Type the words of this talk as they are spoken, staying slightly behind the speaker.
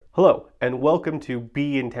Hello, and welcome to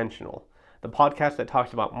Be Intentional, the podcast that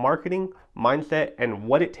talks about marketing, mindset, and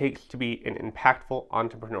what it takes to be an impactful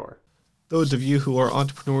entrepreneur. Those of you who are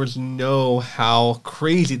entrepreneurs know how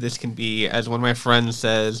crazy this can be. As one of my friends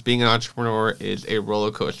says, being an entrepreneur is a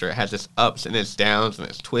roller coaster. It has its ups and its downs and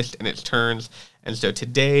its twists and its turns. And so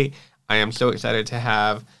today, I am so excited to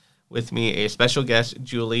have with me a special guest,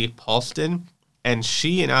 Julie Paulston. And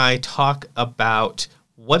she and I talk about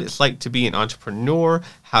what it's like to be an entrepreneur,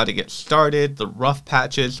 how to get started, the rough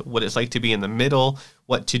patches, what it's like to be in the middle,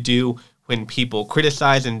 what to do when people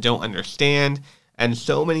criticize and don't understand, and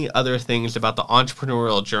so many other things about the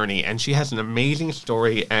entrepreneurial journey. And she has an amazing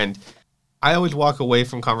story, and I always walk away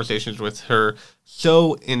from conversations with her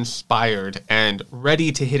so inspired and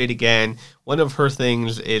ready to hit it again. One of her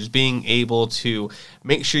things is being able to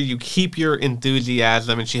make sure you keep your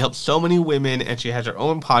enthusiasm, and she helps so many women, and she has her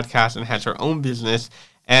own podcast and has her own business,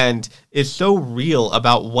 and is so real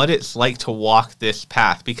about what it's like to walk this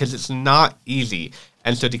path, because it's not easy.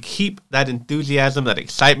 And so to keep that enthusiasm, that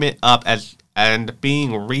excitement up, as and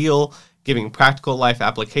being real, giving practical life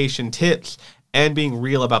application tips, and being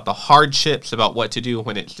real about the hardships, about what to do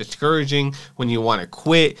when it's discouraging, when you want to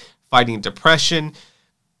quit, fighting depression.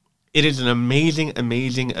 It is an amazing,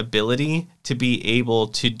 amazing ability to be able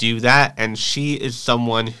to do that. And she is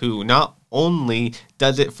someone who not only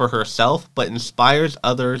does it for herself, but inspires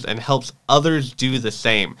others and helps others do the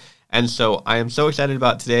same. And so I am so excited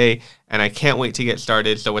about today, and I can't wait to get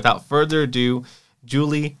started. So without further ado,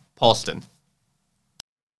 Julie Paulston.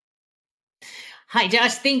 Hi,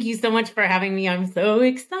 Josh. Thank you so much for having me. I'm so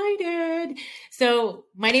excited. So,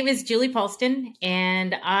 my name is Julie Paulston,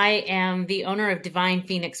 and I am the owner of Divine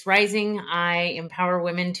Phoenix Rising. I empower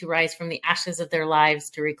women to rise from the ashes of their lives,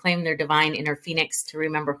 to reclaim their divine inner phoenix, to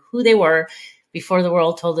remember who they were before the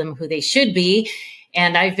world told them who they should be.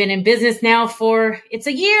 And I've been in business now it's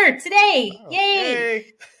a year today. Wow.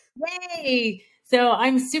 Yay! Yay! So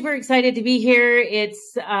I'm super excited to be here.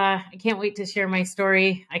 I can't wait to share my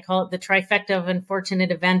story. I call it the trifecta of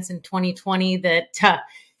unfortunate events in 2020 that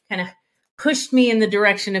kind of pushed me in the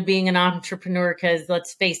direction of being an entrepreneur. Because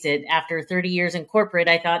let's face it, after 30 years in corporate,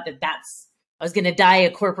 I thought I was going to die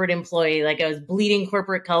a corporate employee. Like, I was bleeding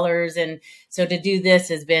corporate colors. And so to do this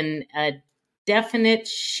has been a definite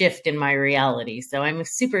shift in my reality. So I'm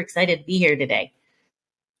super excited to be here today.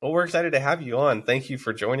 Well, we're excited to have you on. Thank you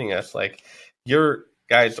for joining us. You're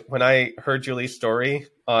guys, when I heard Julie's story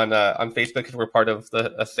on Facebook, because we're part of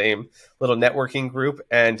the same little networking group,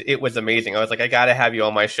 and it was amazing. I was like, I gotta have you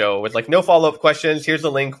on my show. It was like, no follow-up questions. Here's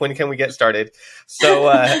the link. When can we get started? So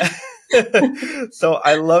so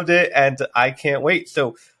I loved it, and I can't wait.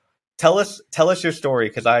 So tell us your story,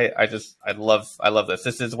 because I love this.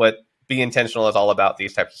 This is what Be Intentional is all about,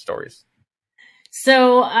 these types of stories.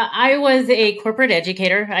 So I was a corporate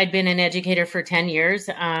educator. I'd been an educator for 10 years.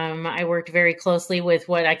 I worked very closely with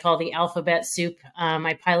what I call the alphabet soup.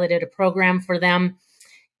 I piloted a program for them,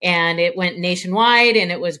 and it went nationwide,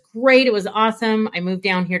 and it was great. It was awesome. I moved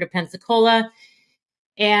down here to Pensacola.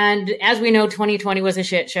 And as we know, 2020 was a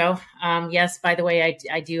shit show. Yes, by the way,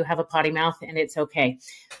 I do have a potty mouth, and it's okay.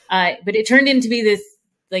 But it turned into be this,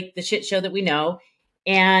 like, the shit show that we know.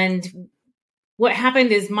 And what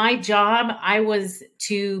happened is, my job, I was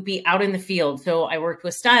to be out in the field. So I worked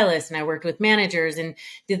with stylists, and I worked with managers, and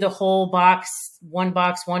did the whole box,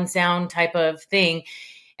 one sound type of thing.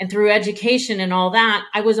 And through education and all that,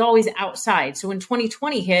 I was always outside. So when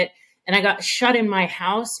 2020 hit and I got shut in my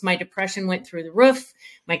house, my depression went through the roof.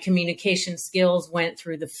 My communication skills went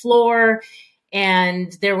through the floor.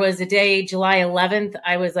 And there was a day, July 11th,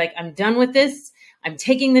 I was like, I'm done with this. I'm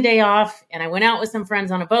taking the day off. And I went out with some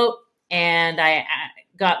friends on a boat, and I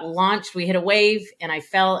got launched. We hit a wave, and I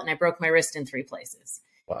fell, and I broke my wrist in 3 places.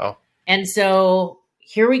 Wow. And so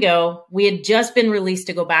here we go. We had just been released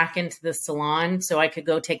to go back into the salon so I could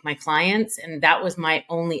go take my clients. And that was my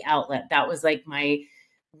only outlet. That was like my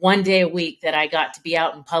one day a week that I got to be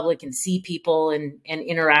out in public and see people and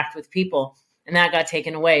interact with people. And that got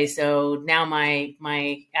taken away. So now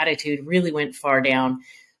my attitude really went far down.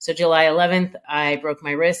 So July 11th, I broke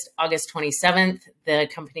my wrist. August 27th, the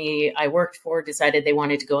company I worked for decided they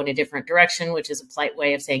wanted to go in a different direction, which is a polite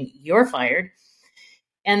way of saying you're fired.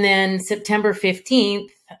 And then September 15th,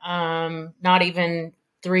 not even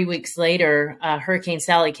 3 weeks later, Hurricane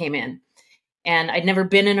Sally came in. And I'd never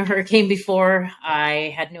been in a hurricane before.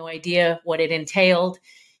 I had no idea what it entailed.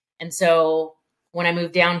 And so when I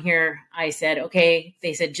moved down here, I said, okay.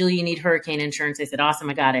 They said, Julie, you need hurricane insurance. I said, awesome,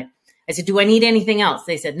 I got it. I said, do I need anything else?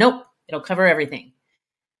 They said, nope, it'll cover everything.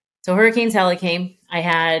 So Hurricane Sally came. I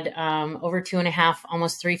had over 2.5,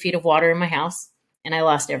 almost 3 feet of water in my house, and I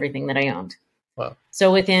lost everything that I owned. Wow.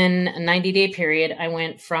 So within a 90-day period, I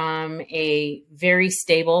went from a very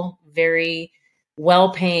stable, very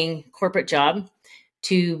well-paying corporate job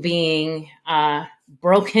to being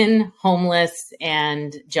broken, homeless,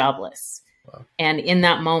 and jobless. Wow. And in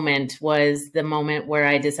that moment was the moment where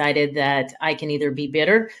I decided that I can either be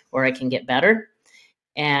bitter or I can get better.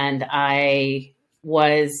 And I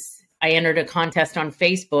entered a contest on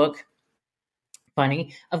Facebook,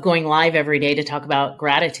 funny, of going live every day to talk about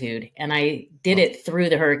gratitude. And I did it through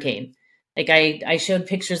the hurricane. Like I showed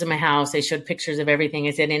pictures of my house. I showed pictures of everything.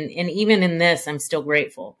 I said, and even in this, I'm still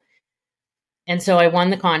grateful. And so I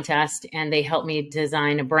won the contest and they helped me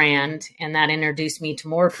design a brand, and that introduced me to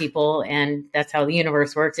more people. And that's how the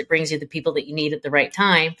universe works. It brings you the people that you need at the right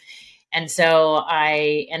time. And so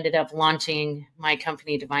I ended up launching my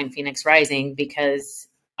company, Divine Phoenix Rising, because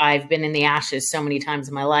I've been in the ashes so many times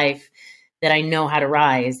in my life that I know how to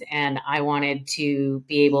rise. And I wanted to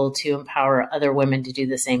be able to empower other women to do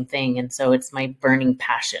the same thing. And so it's my burning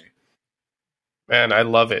passion. Man, I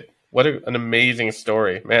love it. What an amazing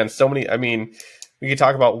story, man. So many, I mean, we could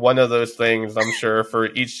talk about one of those things, I'm sure, for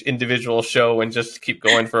each individual show and just keep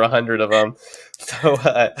going for 100 of them. So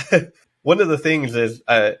one of the things is,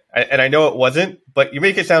 and I know it wasn't, but you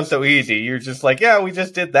make it sound so easy. You're just like, yeah, we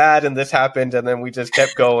just did that and this happened and then we just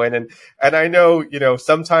kept going. And I know,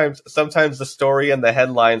 sometimes the story and the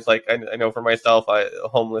headlines, like I know for myself, a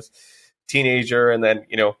homeless teenager and then,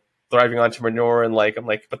 thriving entrepreneur, and I'm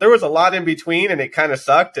like, but there was a lot in between and it kind of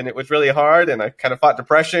sucked and it was really hard and I kind of fought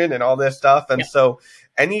depression and all this stuff. And so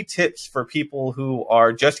any tips for people who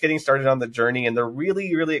are just getting started on the journey and they're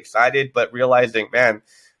really, really excited, but realizing, man,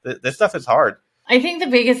 this stuff is hard? I think the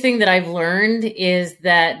biggest thing that I've learned is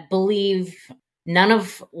that believe none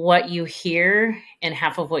of what you hear and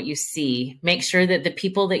half of what you see. Make sure that the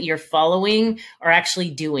people that you're following are actually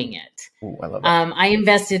doing it. Ooh, I love that. I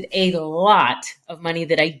invested a lot of money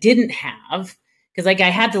that I didn't have because I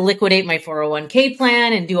had to liquidate my 401k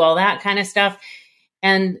plan and do all that kind of stuff.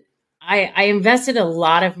 And I invested a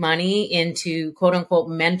lot of money into quote unquote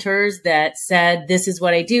mentors that said, this is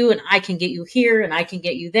what I do and I can get you here and I can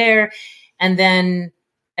get you there. And then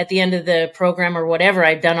at the end of the program or whatever,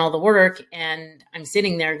 I've done all the work and I'm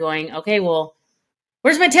sitting there going, okay, well,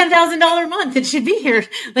 where's my $10,000 a month? It should be here.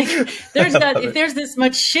 Like if there's this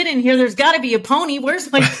much shit in here, there's got to be a pony.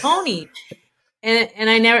 Where's my pony? And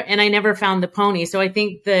I never found the pony. So I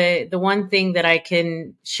think the one thing that I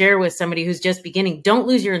can share with somebody who's just beginning, don't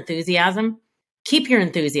lose your enthusiasm. Keep your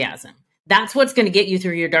enthusiasm. That's what's going to get you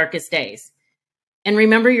through your darkest days. And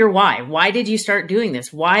remember your why. Why did you start doing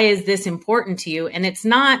this? Why is this important to you? And it's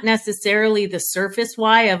not necessarily the surface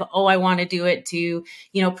why of, oh, I want to do it to,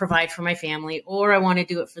 provide for my family, or I want to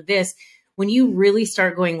do it for this. When you really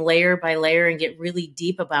start going layer by layer and get really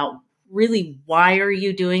deep about really why are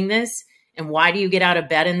you doing this? And why do you get out of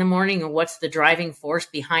bed in the morning? And what's the driving force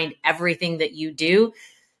behind everything that you do?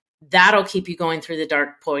 That'll keep you going through the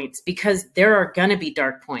dark points, because there are going to be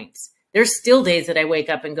dark points. There's still days that I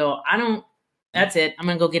wake up and go, that's it. I'm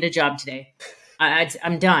going to go get a job today.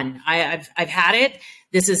 I'm done. I've had it.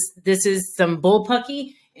 This is some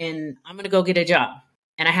bullpucky and I'm going to go get a job.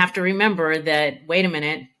 And I have to remember that, wait a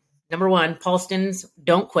minute. Number one, Paulstons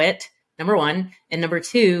don't quit. Number one. And number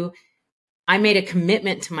two, I made a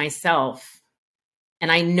commitment to myself. And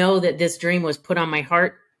I know that this dream was put on my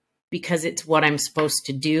heart because it's what I'm supposed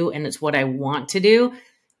to do and it's what I want to do.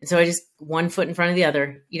 And so I just one foot in front of the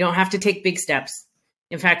other. You don't have to take big steps.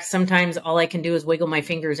 In fact, sometimes all I can do is wiggle my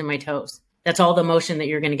fingers and my toes. That's all the motion that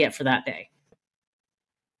you're going to get for that day.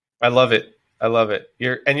 I love it.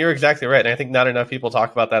 You're exactly right. And I think not enough people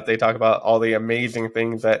talk about that. They talk about all the amazing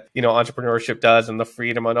things that, entrepreneurship does and the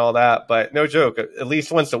freedom and all that. But no joke, at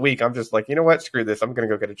least once a week, I'm just like, you know what? Screw this. I'm going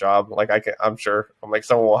to go get a job. I'm sure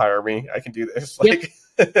someone will hire me. I can do this. Yep.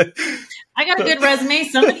 I got a good resume.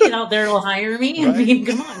 Somebody out there will hire me. Right? I mean,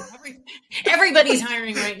 come on. Everybody's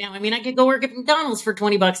hiring right now. I mean, I could go work at McDonald's for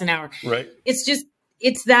 $20 an hour. Right.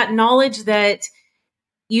 It's that knowledge that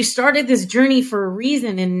you started this journey for a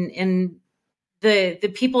reason, and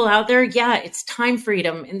the people out there, it's time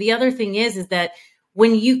freedom. And the other thing is that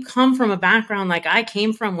when you come from a background like I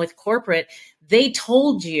came from with corporate, they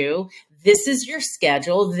told you this is your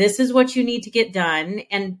schedule. This is what you need to get done.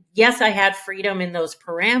 And yes, I had freedom in those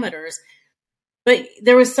parameters, but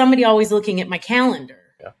there was somebody always looking at my calendar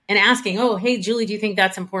and asking, oh, hey, Julie, do you think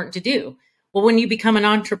that's important to do? Well, when you become an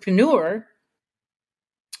entrepreneur,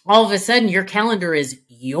 all of a sudden your calendar is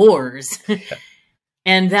yours.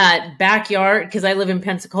 And that backyard, because I live in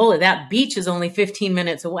Pensacola, that beach is only 15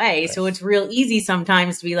 minutes away. Nice. So it's real easy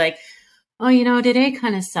sometimes to be like, oh, today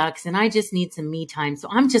kind of sucks and I just need some me time. So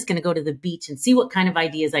I'm just going to go to the beach and see what kind of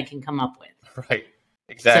ideas I can come up with. Right.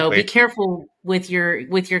 So be Exactly. careful with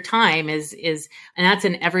your time and that's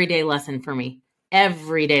an everyday lesson for me.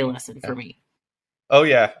 Everyday lesson Yeah. for me. Oh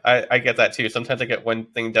yeah, I get that too. Sometimes I get one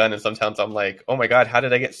thing done, and sometimes I'm like, oh my god, how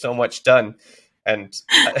did I get so much done? And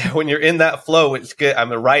when you're in that flow, it's good. I'm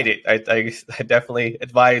gonna write it. I definitely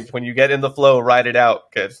advise when you get in the flow, write it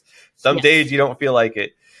out because some Yes. days you don't feel like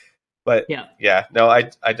it. But Yeah. yeah, no, I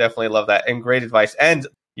definitely love that and great advice. And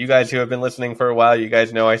you guys who have been listening for a while, you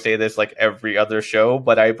guys know I say this like every other show,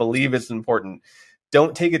 but I believe it's important.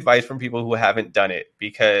 Don't take advice from people who haven't done it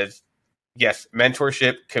because yes,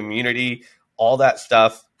 mentorship, community, all that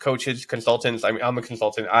stuff, coaches, consultants. I mean, I'm a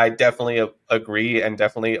consultant. I definitely agree and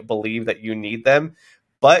definitely believe that you need them.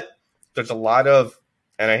 But there's a lot of,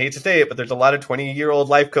 and I hate to say it, but there's a lot of 20-year-old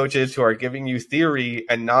life coaches who are giving you theory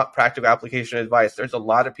and not practical application advice. There's a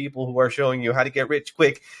lot of people who are showing you how to get rich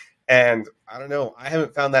quick. And I don't know, I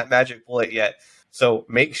haven't found that magic bullet yet. So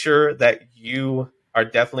make sure that you are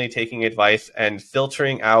definitely taking advice and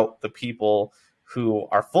filtering out the people who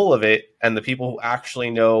are full of it and the people who actually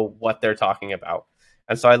know what they're talking about.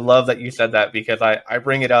 And so I love that you said that because I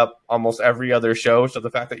bring it up almost every other show. So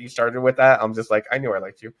the fact that you started with that, I'm just like, I knew I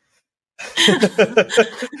liked you.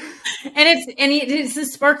 It's the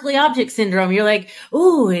sparkly object syndrome. You're like,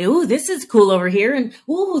 ooh, this is cool over here, and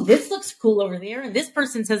ooh, this looks cool over there, and this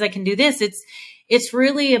person says I can do this. It's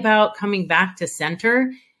really about coming back to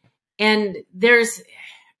center. And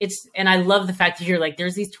and I love the fact that you're like,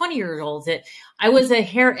 there's these 20-year-olds that I was a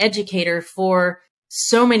hair educator for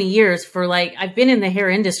so many years I've been in the hair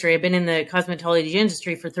industry. I've been in the cosmetology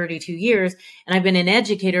industry for 32 years, and I've been an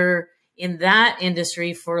educator in that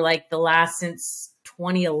industry for since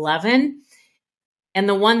 2011. And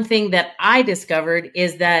the one thing that I discovered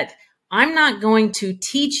is that I'm not going to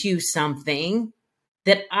teach you something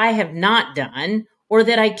that I have not done or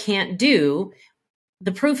that I can't do.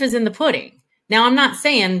 The proof is in the pudding. Now, I'm not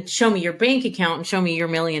saying show me your bank account and show me your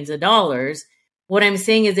millions of dollars. What I'm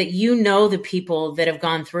saying is that the people that have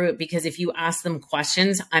gone through it, because if you ask them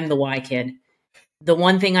questions, I'm the why kid. The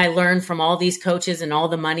one thing I learned from all these coaches and all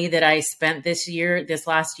the money that I spent this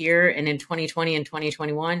last year, and in 2020 and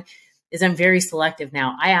 2021, is I'm very selective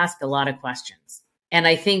now. I ask a lot of questions. And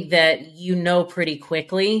I think that pretty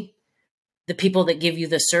quickly the people that give you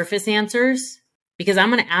the surface answers, because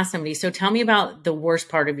I'm going to ask somebody, so tell me about the worst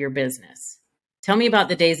part of your business. Tell me about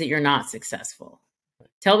the days that you're not successful.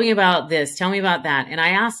 Tell me about this. Tell me about that. And I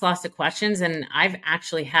ask lots of questions, and I've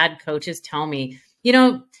actually had coaches tell me,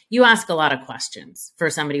 you ask a lot of questions for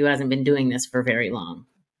somebody who hasn't been doing this for very long.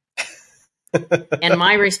 And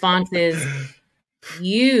my response is,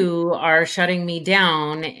 you are shutting me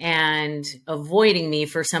down and avoiding me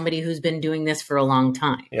for somebody who's been doing this for a long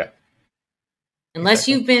time. Yeah. Unless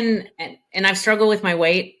you've been, and I've struggled with my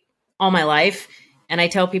weight all my life. And I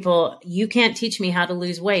tell people, you can't teach me how to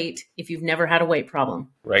lose weight if you've never had a weight problem.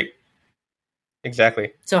 Right.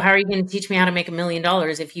 Exactly. So how are you going to teach me how to make $1 million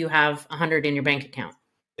if you have 100 in your bank account?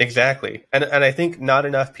 Exactly. And I think not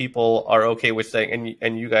enough people are okay with saying,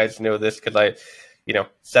 and you guys know this because I,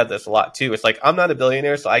 said this a lot too. It's like, I'm not a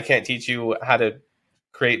billionaire, so I can't teach you how to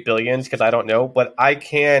create billions because I don't know, but I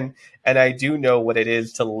can, and I do know what it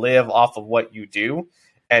is to live off of what you do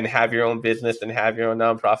and have your own business and have your own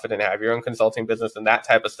nonprofit and have your own consulting business and that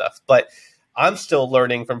type of stuff. But I'm still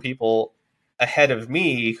learning from people ahead of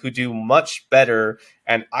me who do much better.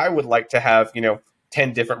 And I would like to have,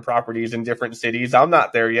 10 different properties in different cities. I'm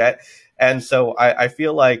not there yet. And so I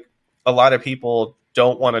feel like a lot of people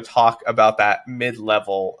don't want to talk about that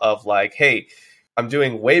mid-level of like, hey, I'm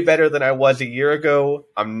doing way better than I was a year ago.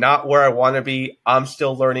 I'm not where I want to be. I'm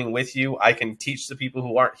still learning with you. I can teach the people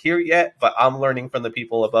who aren't here yet, but I'm learning from the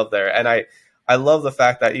people above there. And I love the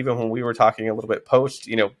fact that even when we were talking a little bit post,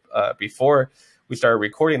 before we started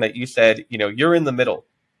recording, that you said, you're in the middle.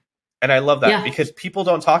 And I love that because people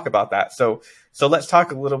don't talk about that. So let's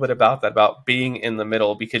talk a little bit about that, about being in the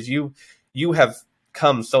middle, because you have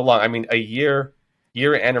come so long. I mean, a year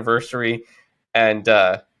anniversary, and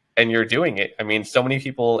you're doing it. I mean, so many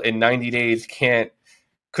people in 90 days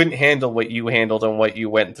couldn't handle what you handled and what you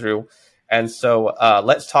went through. And so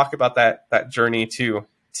let's talk about that journey to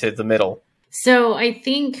the middle. So I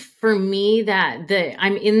think for me that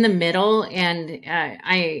I'm in the middle, and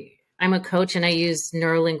I'm a coach and I use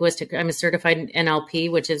neurolinguistic. I'm a certified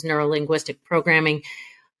NLP, which is neurolinguistic programming.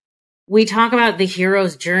 We talk about the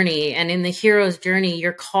hero's journey, and in the hero's journey,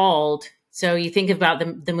 you're called. So you think about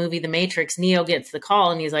the movie The Matrix. Neo gets the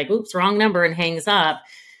call and he's like, oops, wrong number, and hangs up.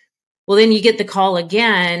 Well, then you get the call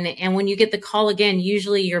again. And when you get the call again,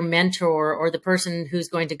 usually your mentor or the person who's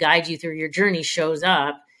going to guide you through your journey shows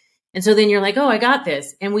up. And so then you're like, oh, I got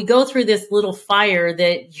this. And we go through this little fire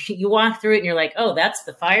that you walk through it and you're like, oh, that's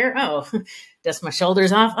the fire. Oh, dust my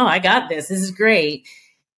shoulders off. Oh, I got this. This is great.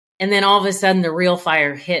 And then all of a sudden the real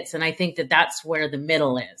fire hits. And I think that that's where the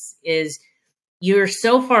middle is you're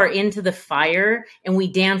so far into the fire and we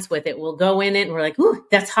dance with it. We'll go in it and we're like, ooh,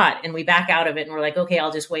 that's hot. And we back out of it and we're like, okay,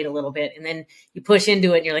 I'll just wait a little bit. And then you push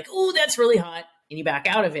into it and you're like, ooh, that's really hot. And you back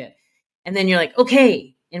out of it. And then you're like,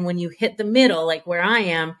 okay. And when you hit the middle, like where I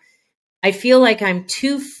am, I feel like I'm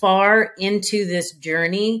too far into this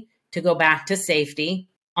journey to go back to safety.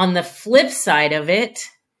 On the flip side of it,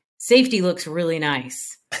 safety looks really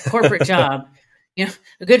nice. Corporate job, you know,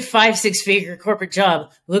 a good 5-6 figure corporate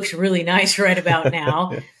job looks really nice right about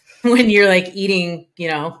now when you're like eating, you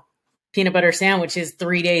know, peanut butter sandwiches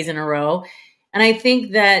 3 days in a row. And I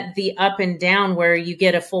think that the up and down where you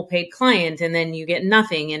get a full paid client and then you get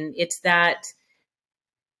nothing. And it's that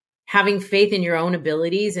having faith in your own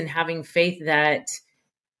abilities and having faith that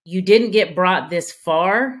you didn't get brought this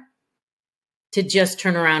far to just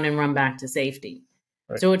turn around and run back to safety.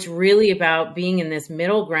 Right. So it's really about being in this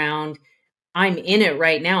middle ground. I'm in it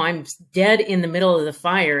right now. I'm dead in the middle of the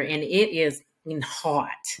fire and it is hot.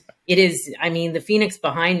 It is, I mean, the Phoenix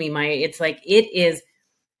behind me, it's like, it is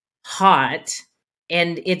hot.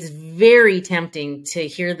 And it's very tempting to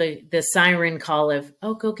hear the siren call of,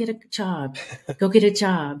 oh, go get a job, go get a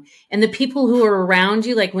job. And the people who are around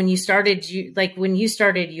you, like when you started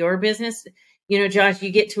your business, you know, Josh, you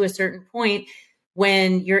get to a certain point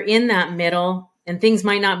when you're in that middle and things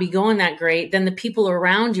might not be going that great. Then the people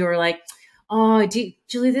around you are like, oh,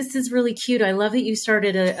 Julie, this is really cute. I love that you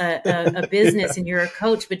started a business and you're a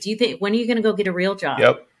coach, but when are you going to go get a real job?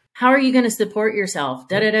 Yep. How are you going to support yourself?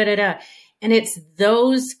 Da, da, da, da, da. And it's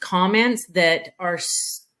those comments that are,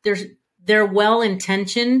 they're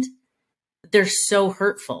well-intentioned. They're so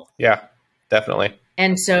hurtful. Yeah, definitely.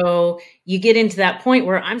 And so you get into that point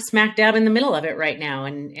where I'm smack dab in the middle of it right now.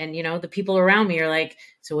 And you know, the people around me are like,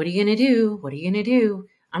 so what are you going to do? What are you going to do?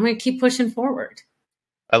 I'm going to keep pushing forward.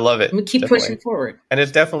 I love it. I'm going to keep pushing forward. And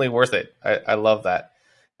it's definitely worth it. I love that.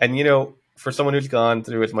 And, you know, for someone who's gone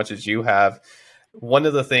through as much as you have, one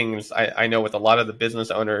of the things I know with a lot of the business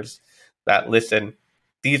owners that listen,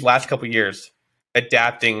 these last couple of years,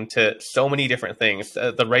 adapting to so many different things,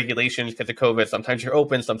 the regulations because of COVID, sometimes you're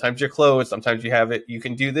open, sometimes you're closed, sometimes you have it, you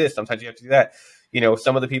can do this, sometimes you have to do that. You know,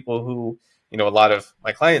 some of the people who, you know, a lot of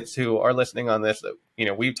my clients who are listening on this, you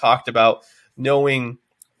know, we've talked about knowing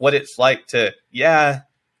what it's like to,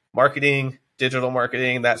 marketing, digital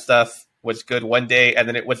marketing, that stuff was good one day. And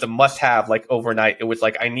then it was a must have like overnight. It was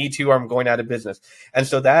like, I need to, or I'm going out of business. And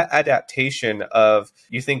so that adaptation of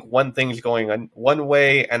you think one thing's going on one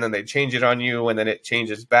way and then they change it on you and then it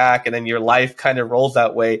changes back and then your life kind of rolls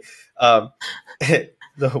that way.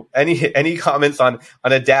 Any comments on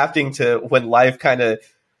adapting to when life kind of,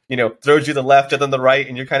 you know, throws you the left and then the right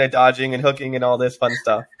and you're kind of dodging and hooking and all this fun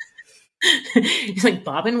stuff? It's like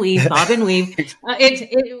bob and weave.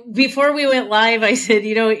 Before we went live, I said,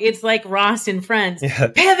 you know, it's like Ross and Friends.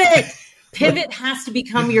 Yeah. Pivot has to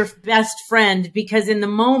become your best friend because in the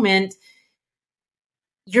moment,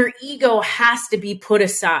 your ego has to be put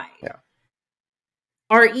aside. Yeah.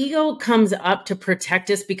 Our ego comes up to protect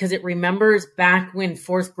us because it remembers back when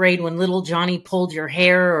 4th grade when little Johnny pulled your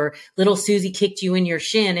hair or little Susie kicked you in your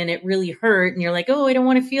shin and it really hurt. And you're like, oh, I don't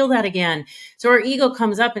want to feel that again. So our ego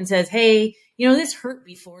comes up and says, hey, you know, this hurt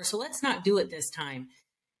before, so let's not do it this time.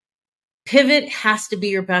 Pivot has to be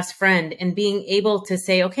your best friend and being able to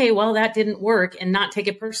say, okay, well, that didn't work and not take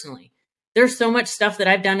it personally. There's so much stuff that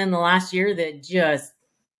I've done in the last year that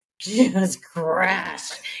just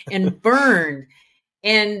crashed and burned.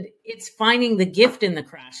 And it's finding the gift in the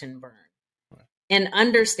crash and burn and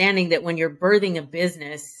understanding that when you're birthing a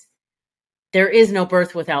business, there is no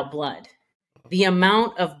birth without blood. The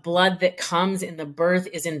amount of blood that comes in the birth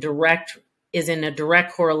is in a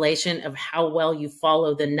direct correlation of how well you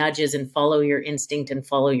follow the nudges and follow your instinct and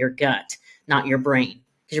follow your gut, not your brain.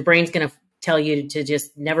 Because your brain's going to tell you to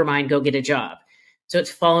just never mind, go get a job. So it's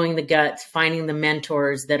following the gut, finding the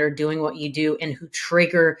mentors that are doing what you do and who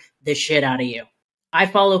trigger the shit out of you. I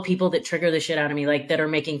follow people that trigger the shit out of me, like that are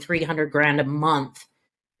making $300,000 a month.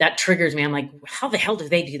 That triggers me. I'm like, how the hell do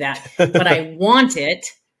they do that? But I want it.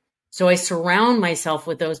 So I surround myself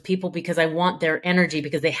with those people because I want their energy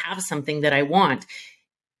because they have something that I want.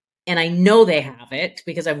 And I know they have it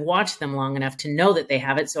because I've watched them long enough to know that they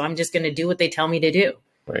have it. So I'm just going to do what they tell me to do.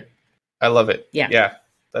 Right. I love it. Yeah. Yeah.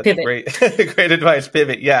 That's Pivot. Great. Great advice.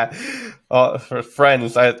 Pivot. Yeah. For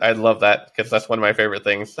friends, I love that because that's one of my favorite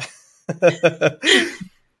things.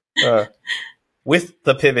 With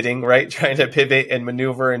the pivoting, right? Trying to pivot and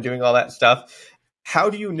maneuver and doing all that stuff. how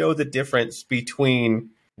do you know the difference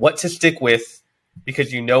between what to stick with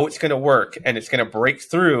because you know it's going to work and it's going to break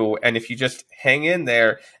through, and if you just hang in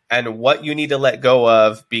there, and what you need to let go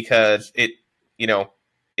of because it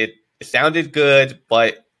sounded good,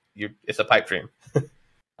 but it's a pipe dream?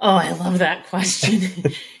 Oh, I love that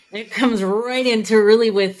question. It comes right into really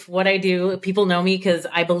with what I do. People know me because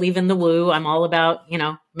I believe in the woo. I'm all about,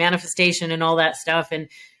 manifestation and all that stuff and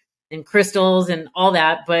crystals and all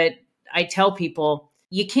that. But I tell people,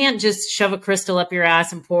 you can't just shove a crystal up your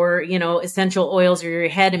ass and pour, essential oils over your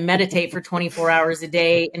head and meditate for 24 hours a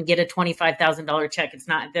day and get a $25,000 check.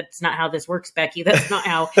 That's not how this works, Becky. That's not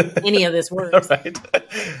how any of this works. Right.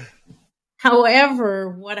 However,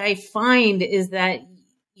 what I find is that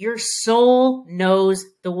your soul knows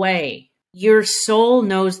the way. Your soul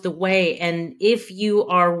knows the way. And if you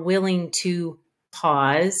are willing to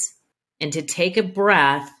pause and to take a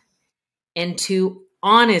breath and to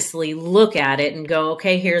honestly look at it and go,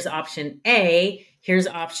 okay, here's option A, here's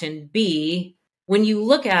option B. When you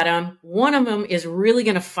look at them, one of them is really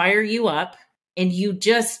going to fire you up. And you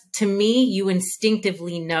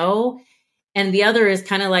instinctively know. And the other is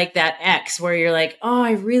kind of like that X where you're like, oh,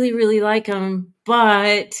 I really, really like them,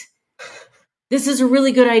 but this is a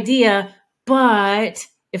really good idea. But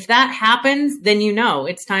if that happens, then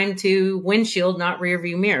it's time to windshield, not rear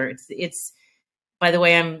view mirror. It's. By the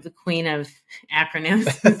way, I'm the queen of acronyms.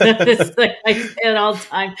 I say it all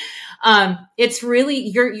the time. It's really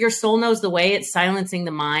your soul knows the way. It's silencing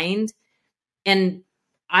the mind. And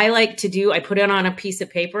I put it on a piece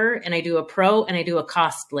of paper and I do a pro and I do a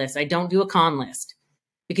cost list. I don't do a con list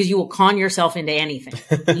because you will con yourself into anything.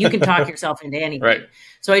 You can talk yourself into anything. Right.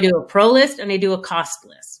 So I do a pro list and I do a cost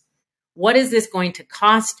list. What is this going to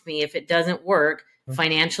cost me if it doesn't work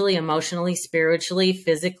financially, emotionally, spiritually,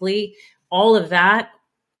 physically? All of that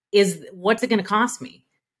is what's it going to cost me?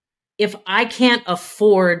 If I can't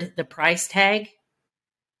afford the price tag,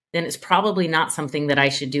 then it's probably not something that I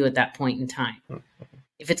should do at that point in time.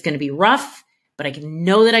 If it's going to be rough, but I can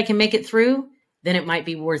know that I can make it through, then it might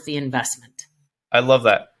be worth the investment. I love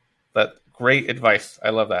that. That great advice.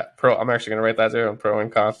 I love that. I'm actually going to write that there on pro and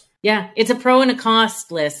cost. Yeah, it's a pro and a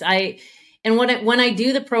cost list. When I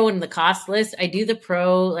do the pro and the cost list, I do the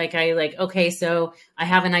pro, okay, so I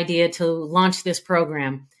have an idea to launch this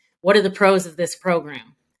program. What are the pros of this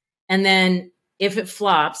program? And then if it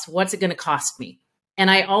flops, what's it going to cost me? And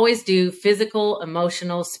I always do physical,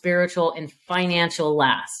 emotional, spiritual, and financial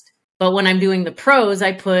last. But when I'm doing the pros,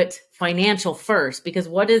 I put financial first, because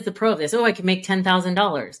what is the pro of this? Oh, I can make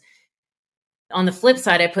 $10,000. On the flip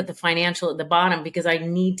side, I put the financial at the bottom because I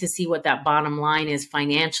need to see what that bottom line is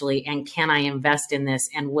financially, and can I invest in this,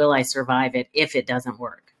 and will I survive it if it doesn't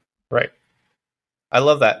work? Right. I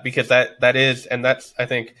love that, because that is, and that's, I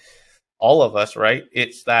think, all of us, right?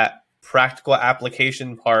 It's that practical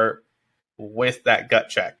application part with that gut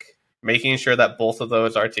check, making sure that both of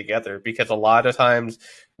those are together, because a lot of times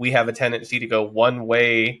we have a tendency to go one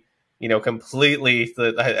way, completely.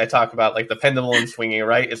 I talk about like the pendulum swinging,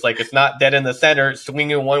 right? It's like it's not dead in the center, it's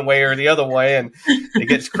swinging one way or the other way, and it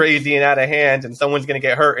gets crazy and out of hand, and someone's going to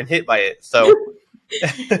get hurt and hit by it. So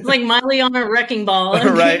it's like Miley on a wrecking ball,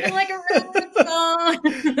 right? Like a wrecking ball.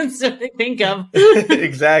 That's what I think of.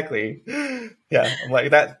 Exactly. Yeah,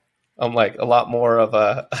 I'm like a lot more of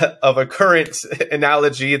a current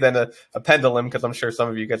analogy than a pendulum, because I'm sure some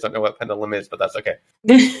of you guys don't know what pendulum is, but that's okay.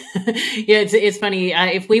 Yeah, it's funny.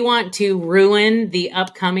 If we want to ruin the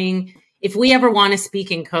upcoming, if we ever want to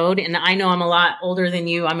speak in code, and I know I'm a lot older than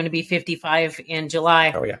you, I'm going to be 55 in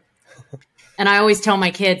July. Oh yeah. And I always tell my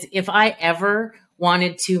kids, if I ever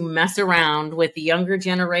wanted to mess around with the younger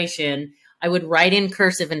generation, I would write in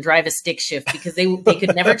cursive and drive a stick shift, because they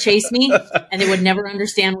could never chase me and they would never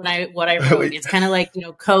understand what I wrote. It's kind of like,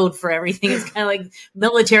 code for everything. It's kind of like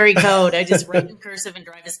military code. I just write in cursive and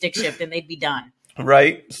drive a stick shift and they'd be done.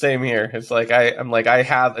 Right. Same here. It's like, I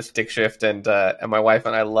have a stick shift, and my wife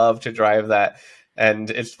and I love to drive that. And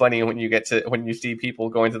it's funny when you see people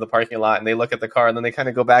going to the parking lot and they look at the car and then they kind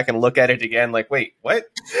of go back and look at it again. Like, wait, what?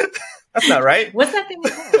 That's not right. What's that thing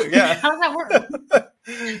for? Yeah. How does that work?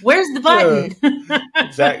 Where's the button?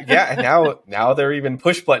 Exactly. Yeah. And now they're even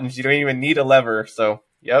push buttons. You don't even need a lever. So,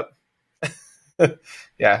 yep.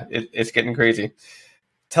 Yeah, it's getting crazy.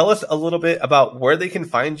 Tell us a little bit about where they can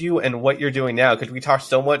find you and what you're doing now, because we talked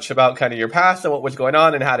so much about kind of your past and what was going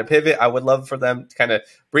on and how to pivot. I would love for them to kind of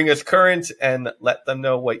bring us current and let them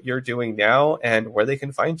know what you're doing now and where they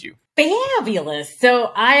can find you. Fabulous. So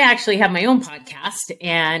I actually have my own podcast,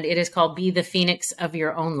 and it is called Be the Phoenix of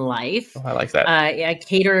Your Own Life. Oh, I like that. I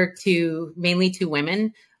cater mainly to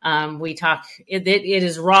women. We talk, it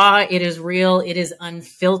is raw, it is real, it is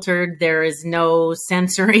unfiltered. There is no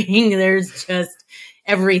censoring. There's just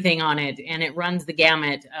everything on it. And it runs the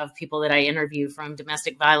gamut of people that I interview, from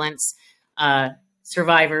domestic violence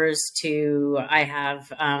survivors to, I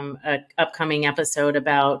have an upcoming episode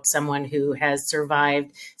about someone who has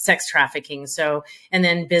survived sex trafficking. So, and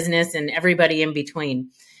then business and everybody in between.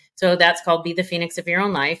 So that's called Be the Phoenix of Your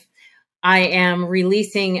Own Life. I am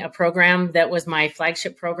releasing a program that was my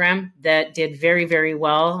flagship program that did very, very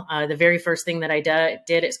well. The very first thing that I did,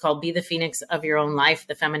 it's called Be the Phoenix of Your Own Life,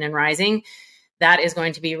 The Feminine Rising. That is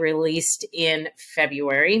going to be released in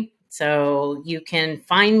February. So you can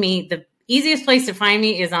find me. The easiest place to find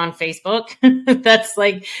me is on Facebook. That's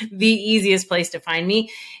like the easiest place to find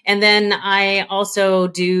me. And then I also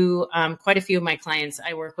do quite a few of my clients.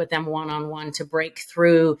 I work with them one-on-one to break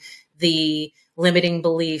through the limiting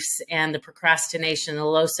beliefs and the procrastination, the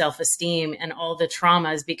low self-esteem, and all the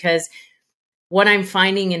traumas, because what I'm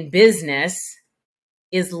finding in business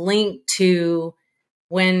is linked to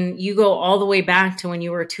when you go all the way back to when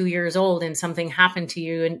you were 2 years old and something happened to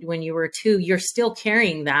you. And when you were 2, you're still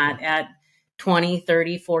carrying that at 20,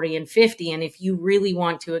 30, 40, and 50. And if you really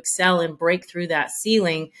want to excel and break through that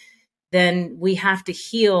ceiling, then we have to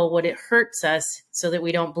heal what it hurts us so that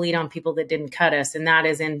we don't bleed on people that didn't cut us. And that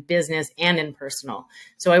is in business and in personal.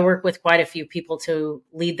 So I work with quite a few people to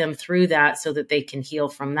lead them through that so that they can heal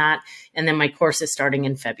from that. And then my course is starting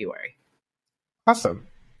in February. Awesome.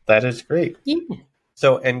 That is great. Yeah.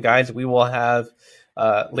 So, and guys, we will have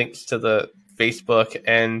links to the Facebook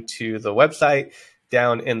and to the website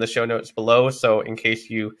down in the show notes below. So in case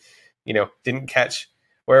you didn't catch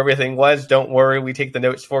where everything was, don't worry. We take the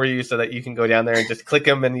notes for you so that you can go down there and just click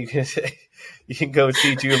them, and you can go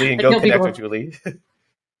see Julie and go connect with Julie.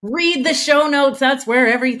 Read the show notes. That's where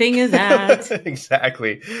everything is at.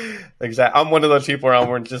 Exactly. I'm one of those people where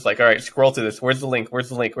we're just like, all right, scroll to this. Where's the link? Where's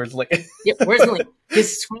the link? Where's the link? Yep, where's the link?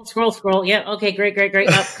 Just scroll. Yeah, okay, great.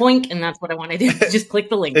 Point, and that's what I want to do. Just click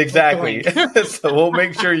the link. Exactly. The link. So we'll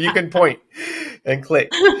make sure you can point and click.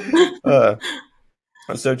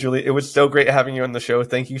 So Julie, it was so great having you on the show.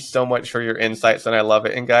 Thank you so much for your insights, and I love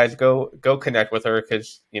it. And guys, go connect with her,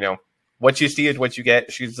 because what you see is what you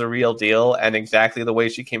get. She's the real deal, and exactly the way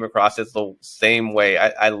she came across is the same way.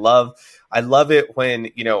 I love it when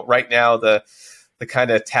right now the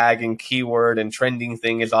kind of tag and keyword and trending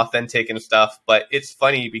thing is authentic and stuff. But it's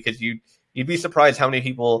funny because you'd be surprised how many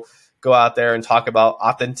people go out there and talk about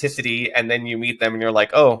authenticity, and then you meet them and you're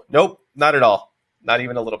like, oh, nope, not at all, not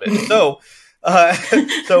even a little bit. So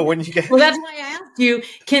when you get well, that's why I asked you,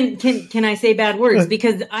 can I say bad words?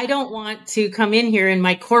 Because I don't want to come in here in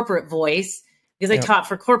my corporate voice, because I taught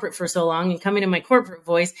for corporate for so long, and come in my corporate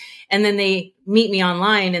voice, and then they meet me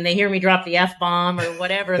online and they hear me drop the F-bomb or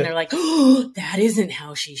whatever, and they're like, oh, that isn't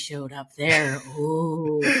how she showed up there.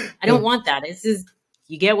 Oh, I don't want that. This is,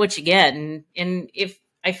 you get what you get. And if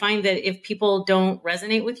I find that if people don't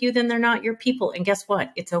resonate with you, then they're not your people. And guess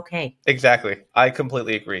what? It's okay. Exactly. I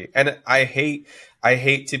completely agree. And I hate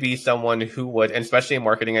to be someone who would, and especially in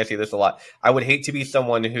marketing, I see this a lot. I would hate to be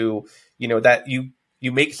someone who, that you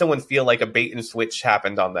make someone feel like a bait and switch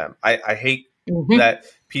happened on them. I hate that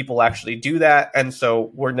people actually do that. And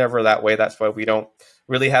so we're never that way. That's why we don't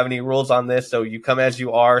really have any rules on this. So you come as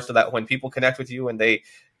you are, so that when people connect with you and they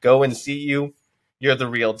go and see you, you're the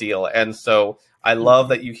real deal. And so I love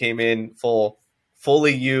that you came in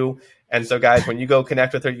fully you. And so guys, when you go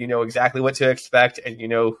connect with her, you know exactly what to expect, and you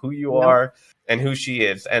know who you are and who she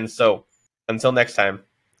is. And so until next time,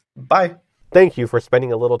 bye. Thank you for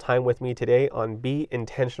spending a little time with me today on Be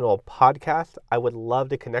Intentional Podcast. I would love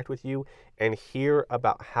to connect with you and hear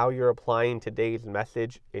about how you're applying today's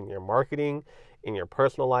message in your marketing, in your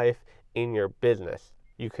personal life, in your business.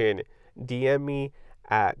 You can DM me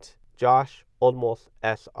at Josh Oldmos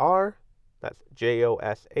SR. That's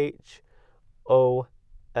JoshOldmos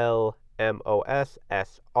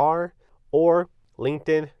or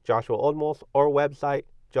LinkedIn, Joshua Oldmos, or website,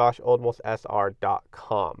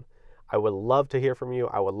 josholdmossr.com. I would love to hear from you.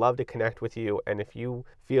 I would love to connect with you. And if you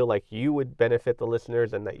feel like you would benefit the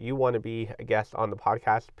listeners and that you want to be a guest on the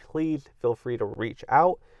podcast, please feel free to reach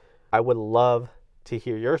out. I would love to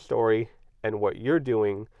hear your story and what you're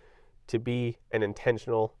doing to be an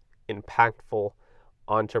intentional, impactful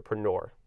entrepreneur.